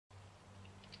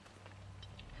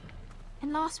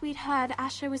When last we'd heard,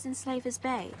 Asher was in Slaver's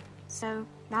Bay. So,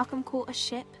 Malcolm caught a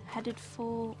ship headed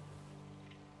for...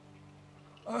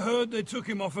 I heard they took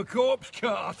him off a corpse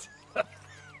cart.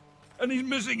 And he's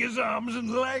missing his arms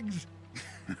and legs.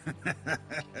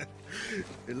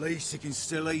 At least he can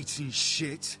still eat and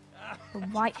shit. The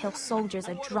White Hill soldiers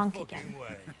are drunk again.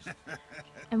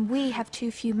 And we have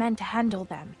too few men to handle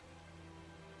them.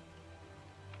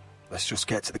 Let's just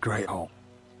get to the Great Hall.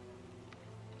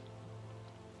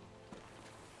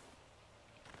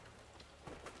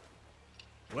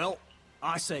 Well,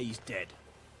 I say he's dead.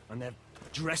 And they've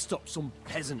dressed up some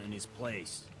peasant in his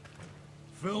place.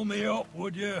 Fill me up,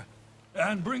 would you?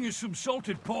 And bring us some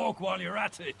salted pork while you're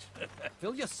at it.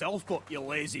 Fill yourself up, you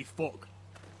lazy fuck.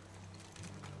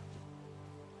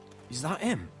 Is that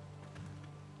him?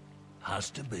 Has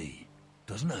to be,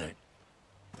 doesn't it?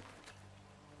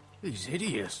 He's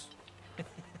hideous.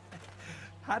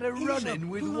 Had a run-in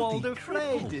with Walder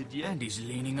Frey, did you? And he's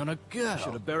leaning on a girl.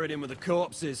 Should have buried him with the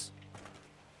corpses.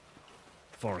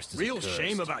 Forrester's Real cursed.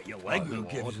 shame about your leg, Who my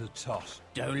gives lord. us a toss?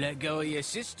 Don't let go of your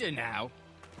sister now.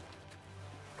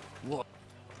 What?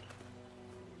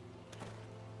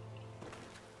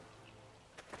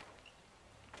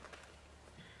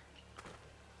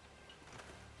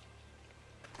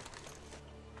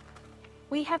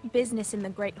 We have business in the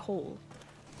Great Hall.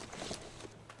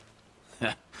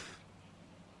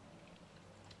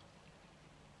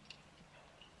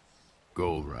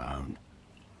 Go round.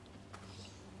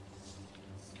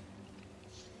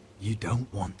 You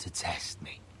don't want to test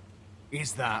me.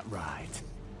 Is that right?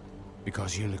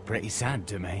 Because you look pretty sad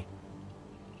to me.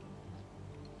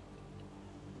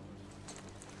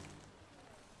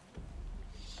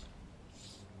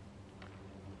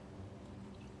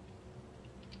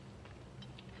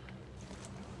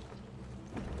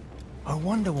 I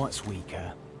wonder what's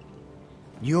weaker.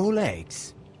 Your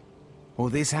legs?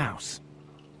 Or this house?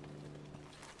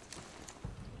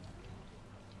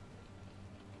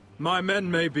 My men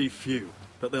may be few,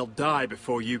 but they'll die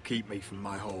before you keep me from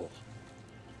my hall.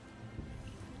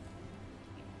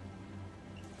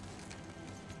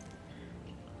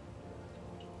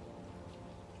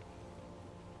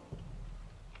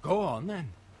 Go on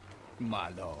then, my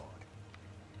lord.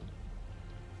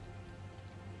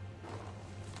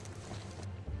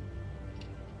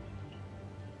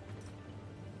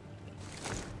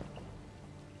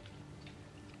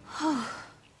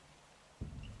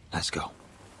 Let's go.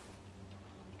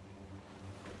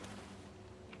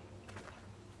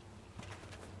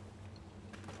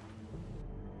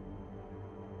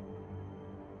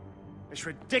 It's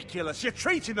ridiculous. You're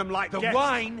treating them like The guests.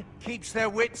 wine keeps their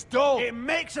wits dull. It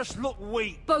makes us look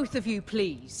weak. Both of you,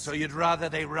 please. So you'd rather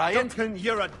they riot? Duncan,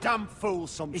 you're a damn fool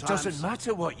sometimes. It doesn't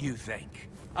matter what you think.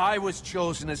 I was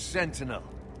chosen as sentinel.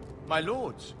 My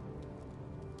lords.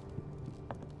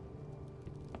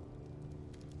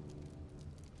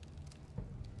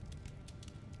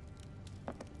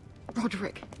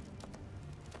 Roderick.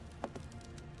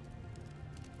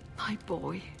 My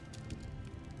boy.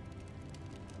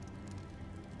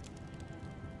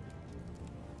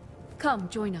 Come,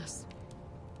 join us.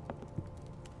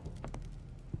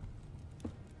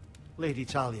 Lady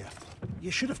Talia,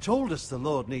 you should have told us the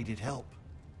Lord needed help.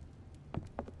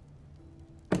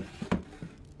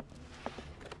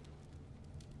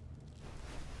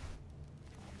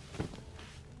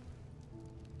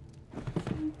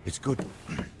 It's good.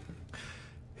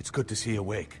 It's good to see you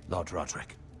awake, Lord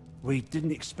Roderick. We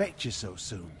didn't expect you so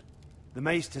soon. The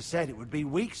Maester said it would be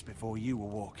weeks before you were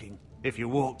walking, if you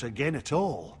walked again at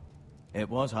all. It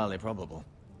was highly probable.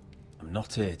 I'm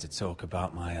not here to talk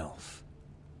about my elf.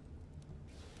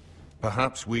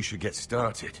 Perhaps we should get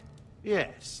started.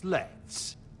 Yes,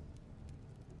 let's.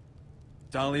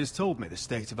 Dahlia's told me the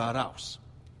state of our house.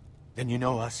 Then you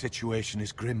know our situation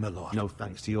is grim, my lord. No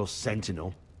thanks to your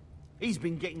sentinel. He's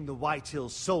been getting the White Hill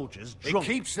soldiers It drunk.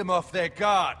 keeps them off their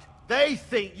guard. They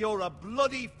think you're a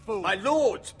bloody fool. My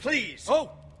lords, please!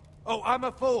 Oh, I'm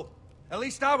a fool. At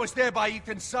least I was there by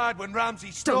Ethan's side when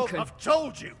Ramsay stole... Duncan. I've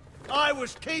told you. I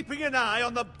was keeping an eye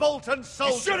on the Bolton You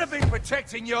soldiers. should have been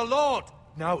protecting your lord.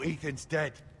 Now Ethan's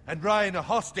dead, and Ryan a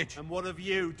hostage. And what have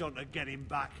you done to get him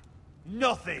back?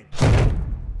 Nothing.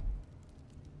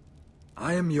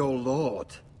 I am your lord.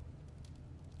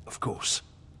 Of course.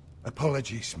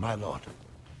 Apologies, my lord.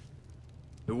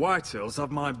 The Whitehills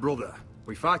have my brother.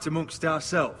 We fight amongst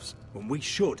ourselves, when we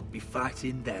should be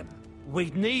fighting them.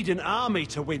 We'd need an army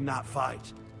to win that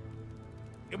fight.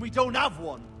 And we don't have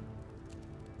one.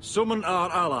 Summon our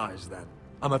allies, then.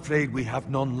 I'm afraid we have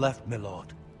none left, my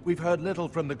lord. We've heard little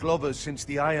from the Glovers since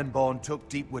the Ironborn took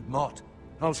Deepwood Motte.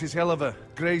 Houses Helliver,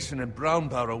 Grayson and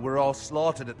Brownbarrow were all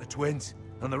slaughtered at the Twins.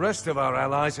 And the rest of our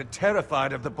allies are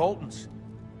terrified of the Boltons.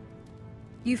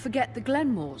 You forget the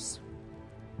Glenmores.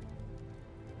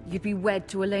 You'd be wed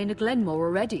to Elena Glenmore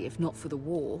already if not for the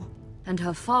war. And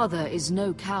her father is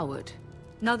no coward.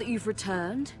 Now that you've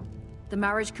returned, the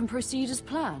marriage can proceed as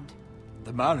planned.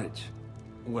 The marriage?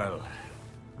 Well,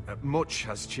 much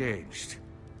has changed.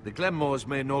 The Glenmores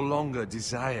may no longer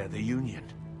desire the union.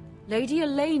 Lady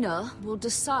Elena will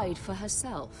decide for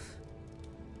herself.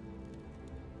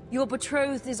 Your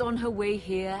betrothed is on her way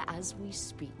here as we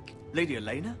speak. Lady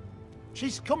Elena?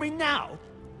 She's coming now?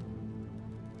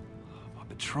 My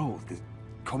betrothed is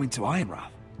coming to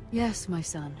Ironrath. Yes, my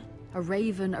son. A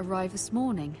raven arrived this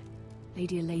morning.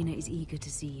 Lady Elena is eager to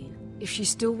see you. If she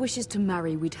still wishes to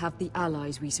marry, we'd have the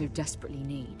allies we so desperately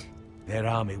need. Their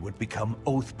army would become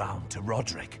oath-bound to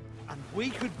Roderick. And we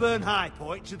could burn High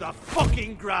Point to the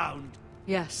fucking ground!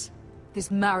 Yes, this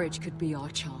marriage could be our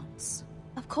chance.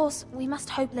 Of course, we must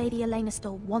hope Lady Elena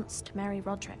still wants to marry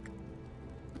Roderick.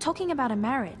 We're talking about a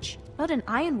marriage, not an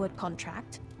Ironwood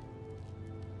contract.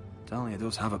 Talia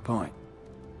does have a point.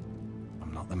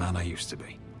 I'm not the man I used to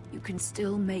be. You can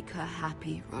still make her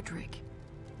happy, Roderick.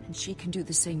 And she can do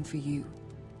the same for you.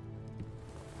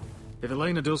 If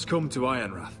Elena does come to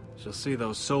Ironrath, she'll see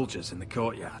those soldiers in the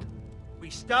courtyard. We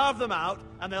starve them out,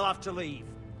 and they'll have to leave.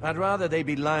 I'd rather they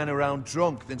be lying around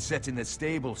drunk than setting the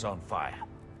stables on fire.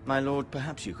 My lord,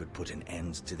 perhaps you could put an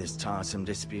end to this tiresome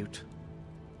dispute.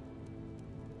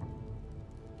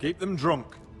 Keep them drunk.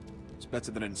 It's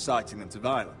better than inciting them to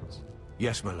violence.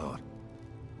 Yes, my lord.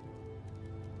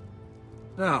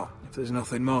 Now, if there's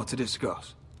nothing more to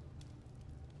discuss.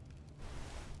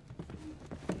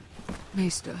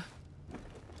 Maester,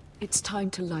 it's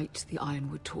time to light the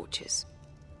Ironwood torches.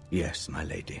 Yes, my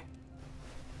lady.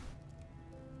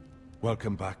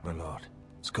 Welcome back, my lord.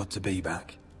 It's good to be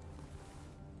back.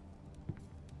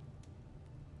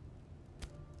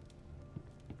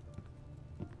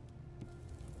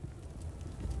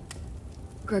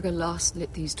 Gregor last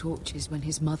lit these torches when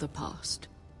his mother passed.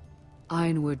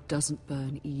 Ironwood doesn't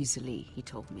burn easily, he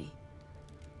told me.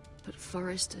 But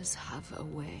Forresters have a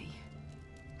way.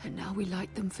 And now we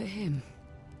light them for him.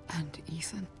 And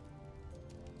Ethan.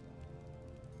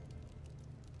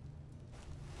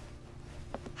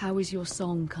 How is your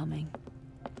song coming?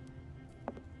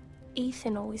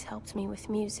 Ethan always helped me with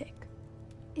music.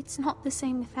 It's not the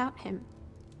same without him.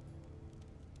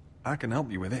 I can help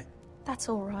you with it. That's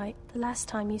all right. The last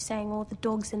time you sang, all the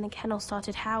dogs in the kennel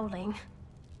started howling.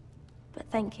 But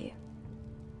thank you.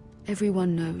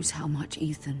 Everyone knows how much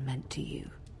Ethan meant to you.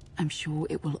 I'm sure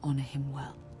it will honor him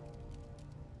well.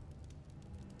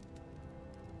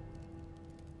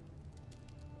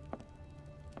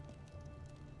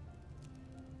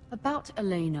 About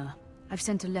Elena, I've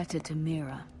sent a letter to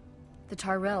Mira. The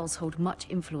Tyrells hold much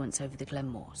influence over the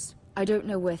Glenmores. I don't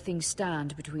know where things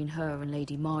stand between her and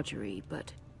Lady Marjorie,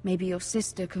 but maybe your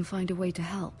sister can find a way to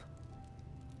help.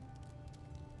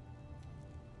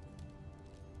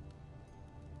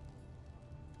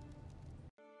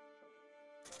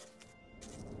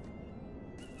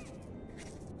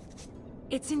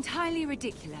 It's entirely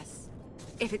ridiculous.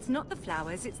 If it's not the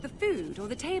flowers, it's the food or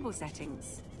the table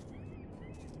settings.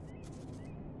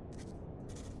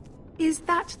 Is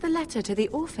that the letter to the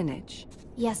orphanage?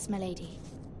 Yes, my lady.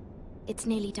 It's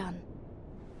nearly done.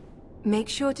 Make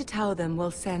sure to tell them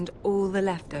we'll send all the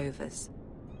leftovers.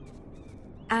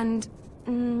 And,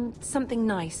 something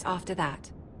nice after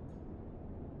that.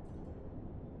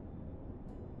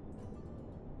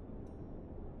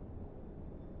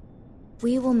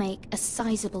 We will make a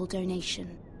sizable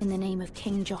donation in the name of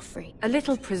King Joffrey. A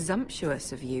little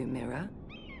presumptuous of you, Mira.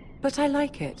 But I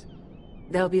like it.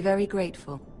 They'll be very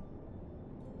grateful.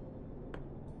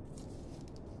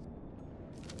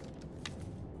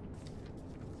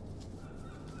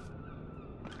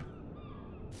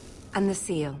 And the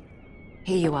seal.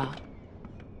 Here you are.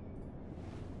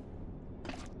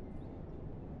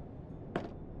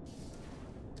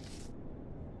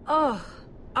 Oh,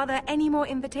 are there any more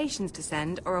invitations to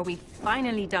send, or are we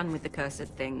finally done with the cursed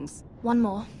things? One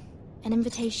more. An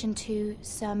invitation to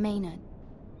Sir Maynard.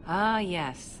 Ah,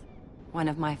 yes. One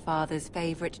of my father's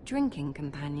favorite drinking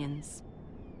companions.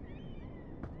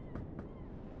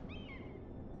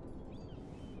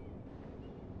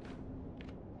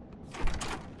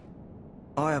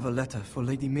 I have a letter for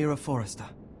Lady Mira Forrester.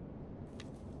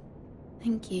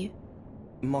 Thank you.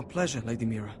 My pleasure, Lady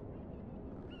Mira.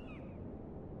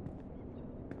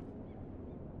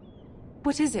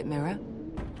 What is it, Mira?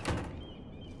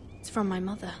 It's from my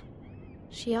mother.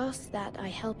 She asks that I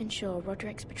help ensure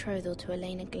Roderick's betrothal to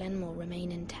Elena Glenmore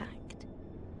remain intact.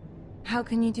 How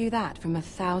can you do that from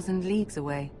 1,000 leagues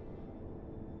away?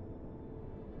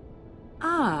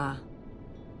 Ah.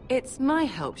 It's my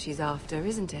help she's after,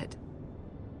 isn't it?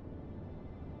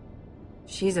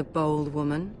 She's a bold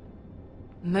woman.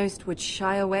 Most would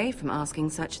shy away from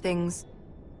asking such things.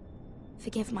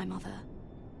 Forgive my mother.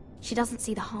 She doesn't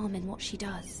see the harm in what she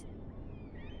does.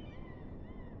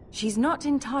 She's not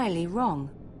entirely wrong.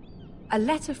 A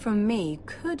letter from me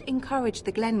could encourage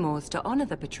the Glenmores to honor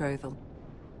the betrothal.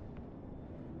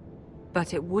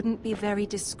 But it wouldn't be very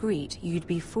discreet. You'd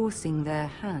be forcing their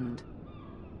hand.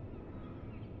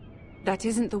 That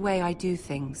isn't the way I do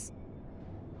things.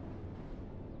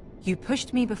 You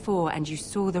pushed me before and you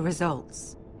saw the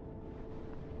results.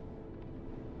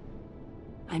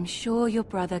 I'm sure your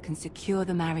brother can secure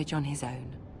the marriage on his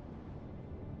own.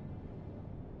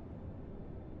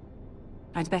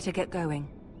 I'd better get going.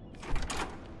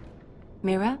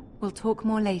 Mira, we'll talk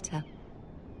more later.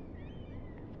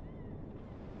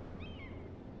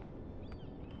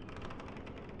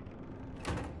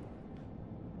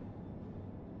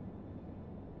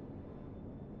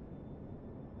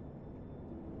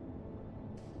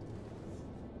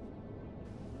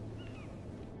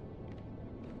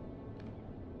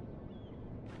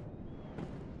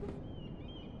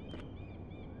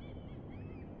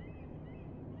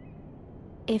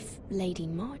 If Lady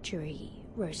Marjorie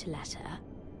wrote a letter...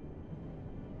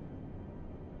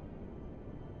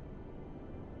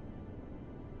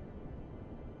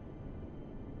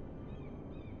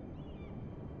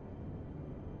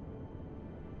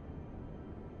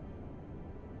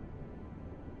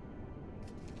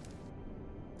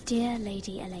 Dear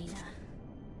Lady Elena.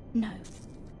 No.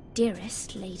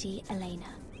 Dearest Lady Elena.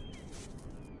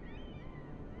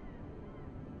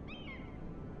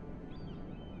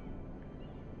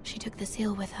 She took the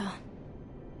seal with her.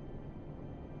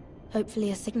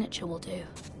 Hopefully a signature will do.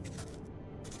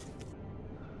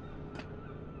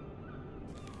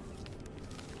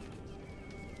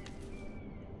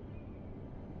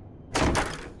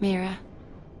 Mira,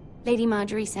 Lady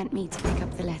Marjorie sent me to pick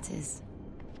up the letters.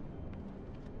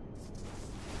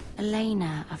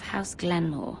 Elena of House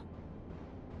Glenmore.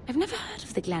 I've never heard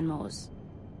of the Glenmores.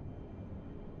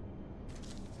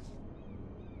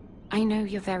 I know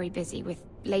you're very busy with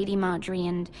Lady Marjorie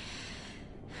and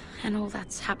all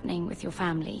that's happening with your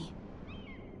family.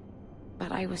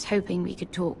 But I was hoping we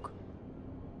could talk.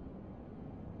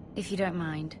 If you don't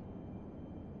mind.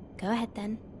 Go ahead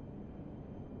then.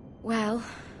 Well,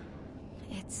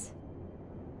 it's...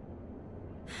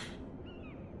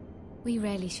 We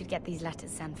really should get these letters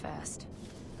sent first.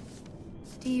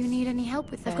 Do you need any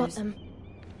help with those? I've got them.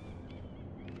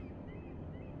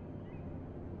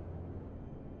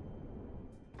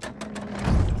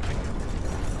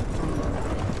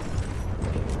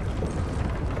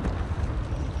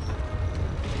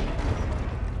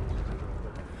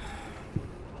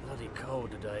 Bloody cold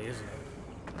today, isn't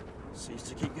it? Seems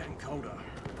to keep getting colder.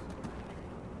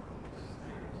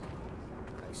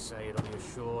 They say it'll be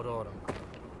a short autumn.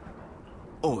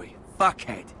 Oi,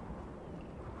 fuckhead.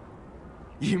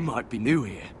 You might be new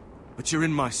here, but you're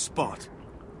in my spot.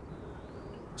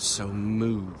 So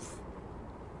move.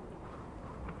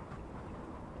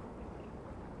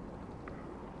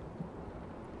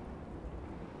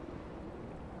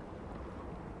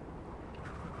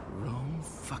 Wrong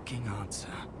fucking answer.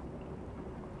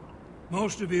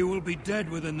 Most of you will be dead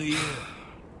within the year.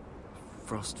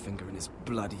 Frostfinger and his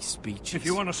bloody speeches. If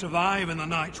you want to survive in the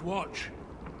Night's Watch,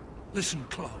 listen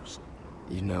close.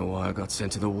 You know why I got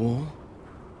sent to the wall?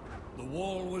 The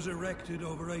wall was erected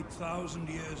over 8,000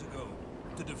 years ago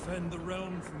to defend the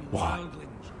realm from Why?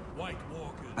 wildlings, White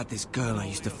Walkers... Had this girl I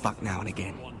used to fuck now and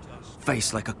again.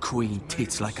 Face like a queen,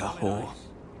 tits like a whore.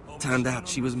 Turned out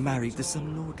she was married to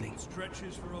some lordling.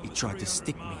 He tried to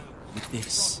stick me with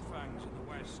this.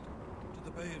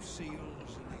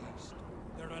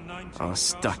 I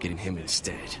stuck it in him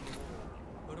instead.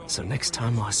 So next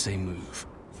time I say move,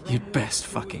 you'd best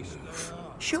fucking move.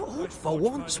 Shut up for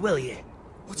once, will you?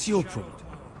 What's your problem?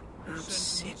 I'm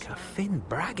sick of Finn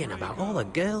bragging about all the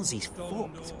girls he's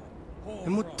fucked.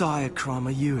 And what dire crime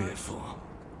are you here for?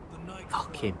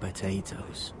 Fucking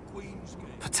potatoes.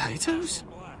 Potatoes?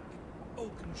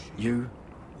 You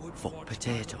fuck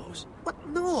potatoes? What?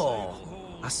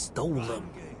 No! I stole them.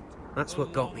 That's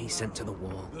what got me sent to the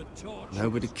wall.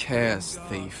 Nobody cares,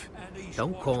 thief.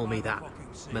 Don't call me that.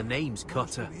 My name's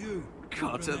Cotter.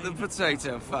 Cotter the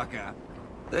potato fucker.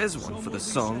 There's one for the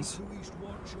songs.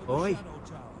 Oi,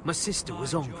 my sister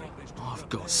was hungry. I've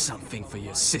got something for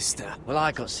your sister. Well,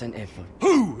 I got sent here for...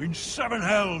 Who in seven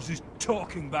hells is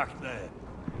talking back there?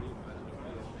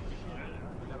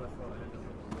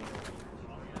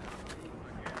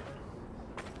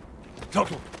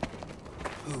 Tuttle,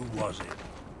 who was it?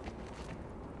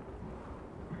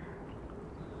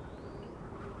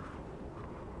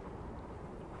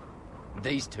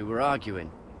 These two were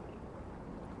arguing.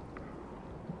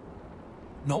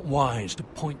 Not wise to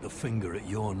point the finger at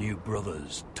your new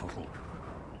brothers, Tuttle.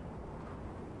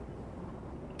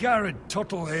 Garrett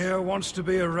Tuttle here wants to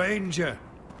be a ranger,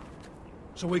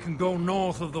 so we can go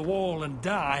north of the wall and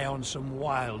die on some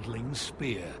wildling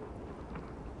spear.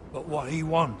 But what he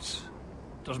wants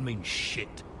doesn't mean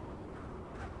shit.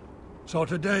 So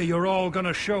today you're all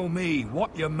gonna show me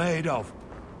what you're made of.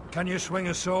 Can you swing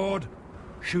a sword?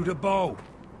 Shoot a bow?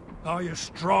 Are you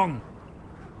strong?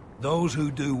 Those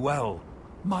who do well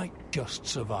might just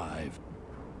survive.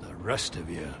 The rest of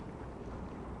you...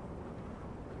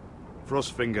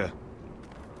 Frostfinger.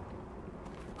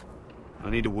 I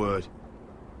need a word.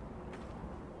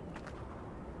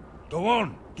 Go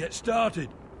on, get started.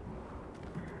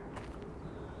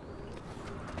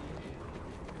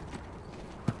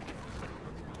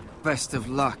 Best of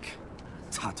luck,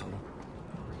 Tuttle.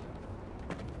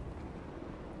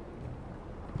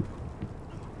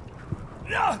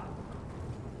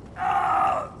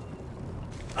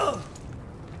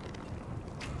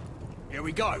 Here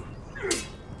we go.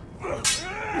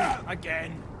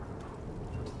 Again.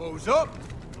 Bows up.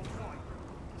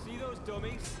 See those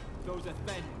dummies? Those are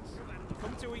thens.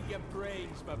 Come to eat your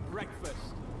brains for breakfast.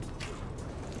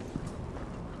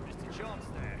 Just a chance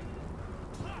there.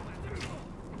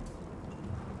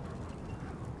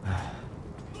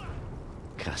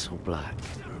 Castle Black.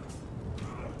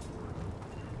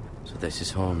 So this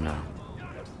is home now.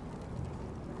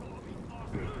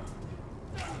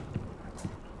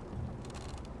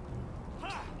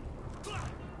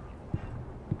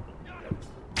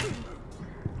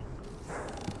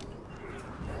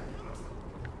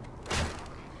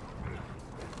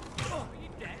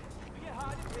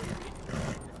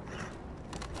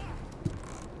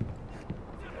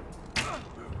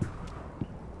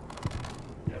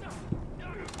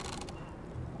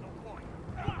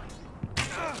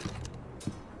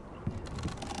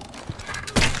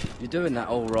 You're doing that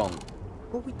all wrong.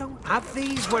 Well, we don't have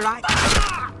these where I...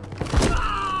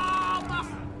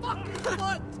 Fucking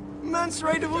what? Mance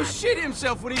Raider will shit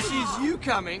himself when he sees you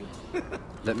coming.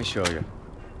 Let me show you.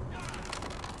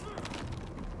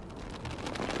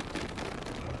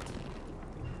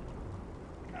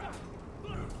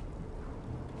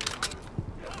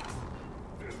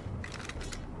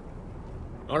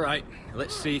 All right,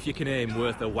 let's see if you can aim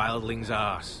worth a wildling's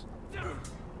arse.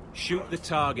 Shoot the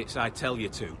targets I tell you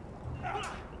to.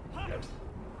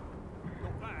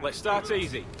 Let's start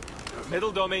easy.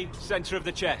 Middle dummy, center of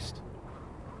the chest.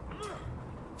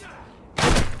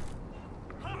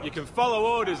 You can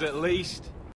follow orders at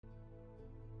least.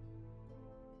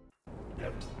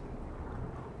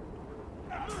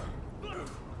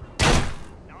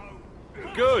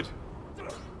 Good.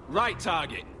 Right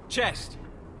target, chest.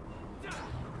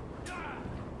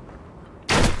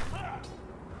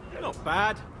 Not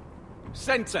bad.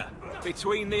 Center,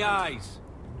 between the eyes.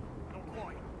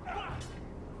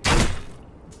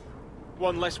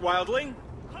 One less wildling.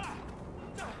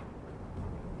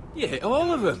 You hit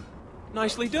all of them.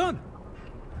 Nicely done.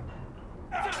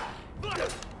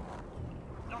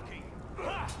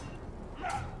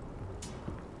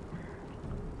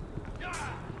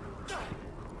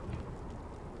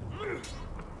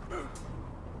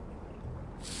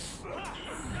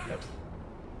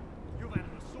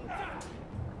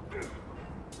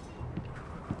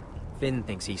 Finn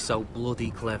thinks he's so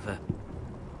bloody clever.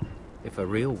 If a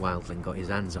real wildling got his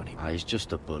hands on him... Ah, he's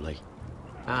just a bully.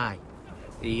 Aye,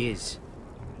 he is.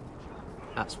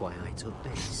 That's why I took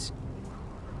this.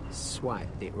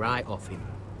 Swiped it right off him.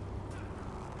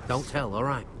 Don't tell, all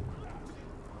right?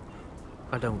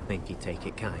 I don't think he'd take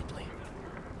it kindly.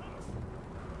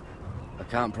 I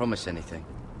can't promise anything.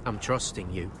 I'm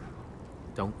trusting you.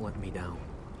 Don't let me down.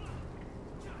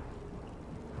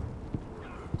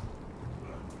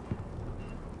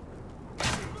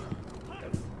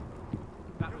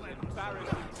 That was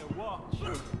embarrassing to watch.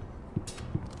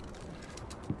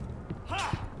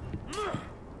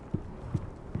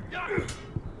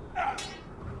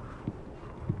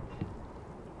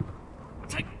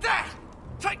 Take that!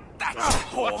 Take that!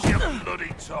 Watch your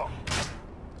bloody tongue!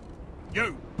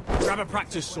 You, grab a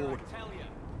practice sword.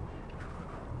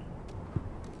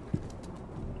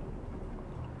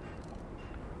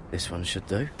 This one should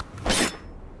do.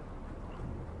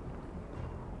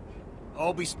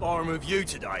 I'll be sparring with you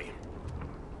today.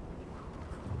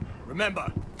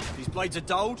 Remember, these blades are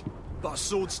dulled, but a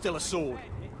sword's still a sword.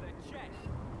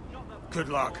 Good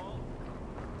luck.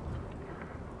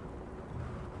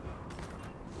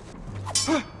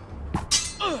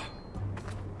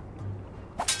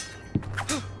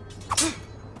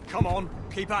 Come on,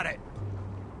 keep at it.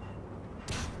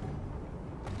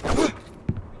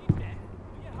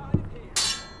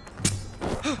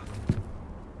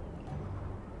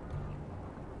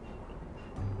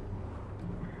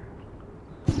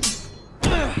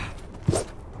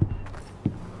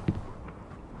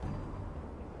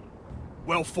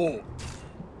 Well fought.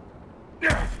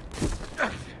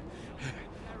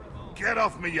 Get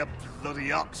off me, you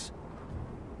bloody ox.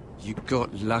 You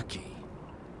got lucky.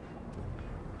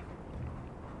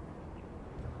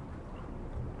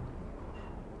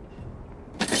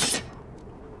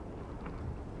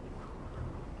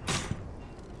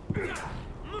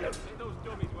 Those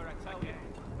dummies where I tell you.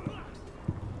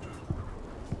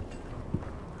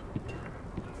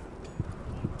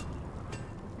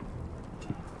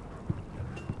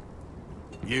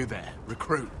 You there,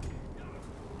 recruit.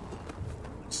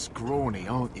 Scrawny,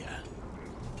 aren't you?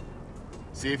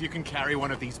 See if you can carry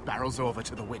one of these barrels over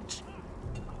to the winch.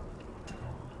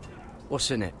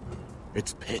 What's in it?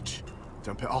 It's pitch.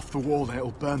 Dump it off the wall and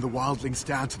it'll burn the wildlings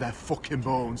down to their fucking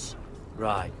bones.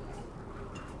 Right.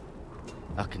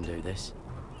 I can do this.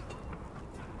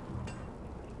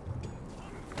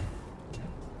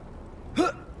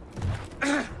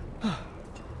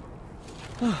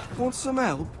 Want some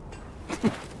help?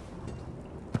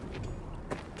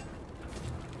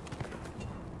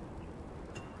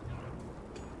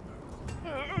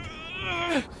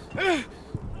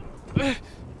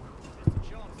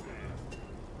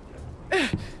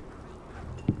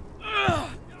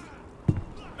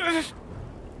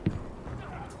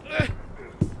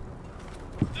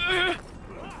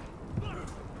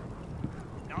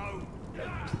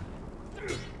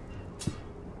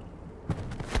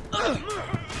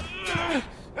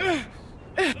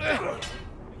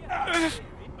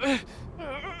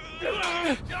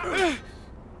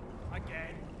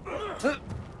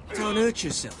 Don't hurt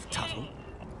yourself, Tuttle.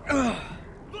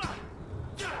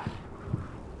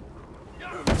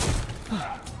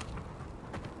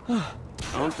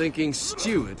 I'm thinking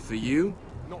steward for you.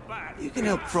 Not bad. You can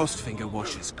help Frostfinger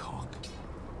wash his cock.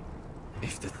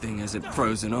 If the thing hasn't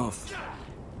frozen off.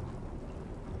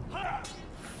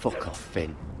 Fuck off,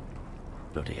 Finn.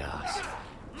 Bloody ass.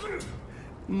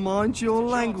 Mind your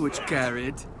language,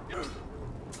 Garrett.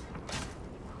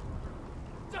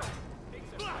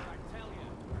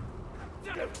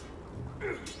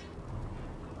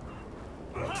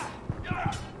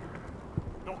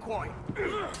 Not quite.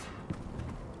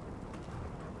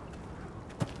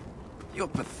 You're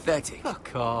pathetic.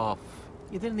 Fuck off.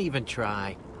 You didn't even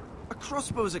try. A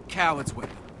crossbow's a coward's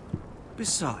weapon.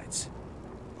 Besides,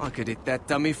 I could hit that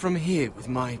dummy from here with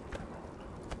my...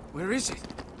 Where is it?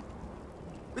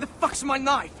 Where the fuck's my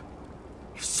knife?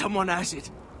 If someone has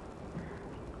it,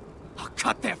 I'll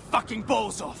cut their fucking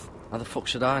balls off. How the fuck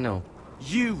should I know?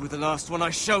 You were the last one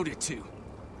I showed it to.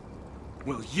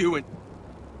 Well, you and...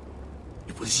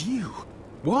 It was you.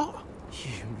 What?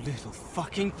 You little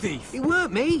fucking thief. It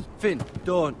weren't me. Finn,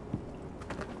 don't.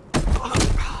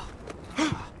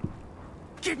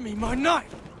 Give me my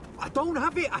knife! I don't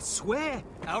have it, I swear.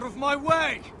 Out of my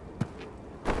way!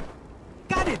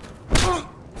 Got it.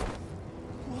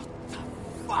 What the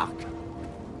fuck?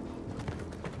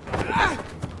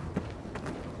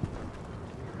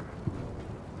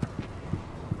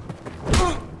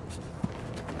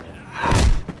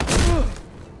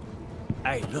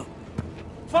 Hey, look.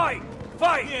 Fight!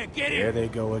 Fight! Yeah, get in! There they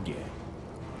go again.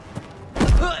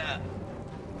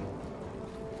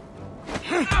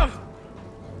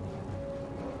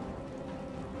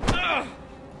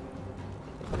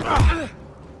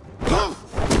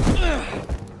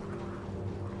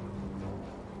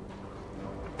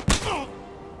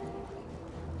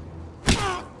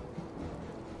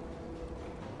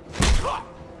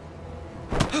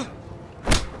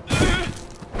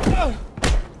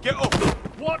 Get up!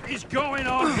 What is going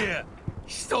on here?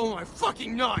 He stole my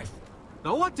fucking knife!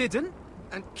 No, I didn't.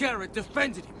 And Garrett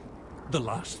defended him. The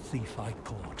last thief I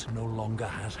caught no longer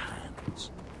has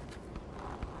hands.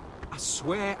 I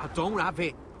swear I don't have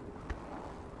it.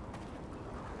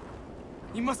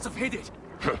 He must have hid it.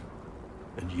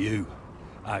 And you?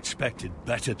 I expected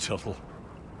better, Tuttle.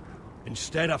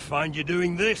 Instead, I find you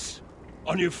doing this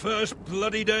on your first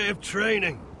bloody day of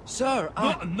training. Sir,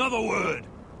 Not another word!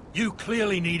 You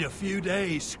clearly need a few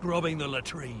days scrubbing the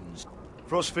latrines.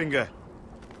 Frostfinger,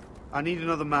 I need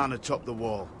another man atop the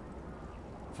wall.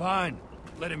 Fine.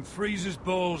 Let him freeze his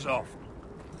balls off.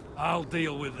 I'll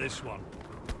deal with this one.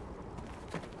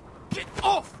 Get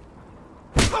off!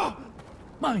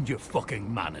 Mind your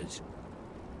fucking manners.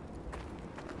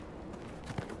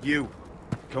 You,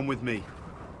 come with me.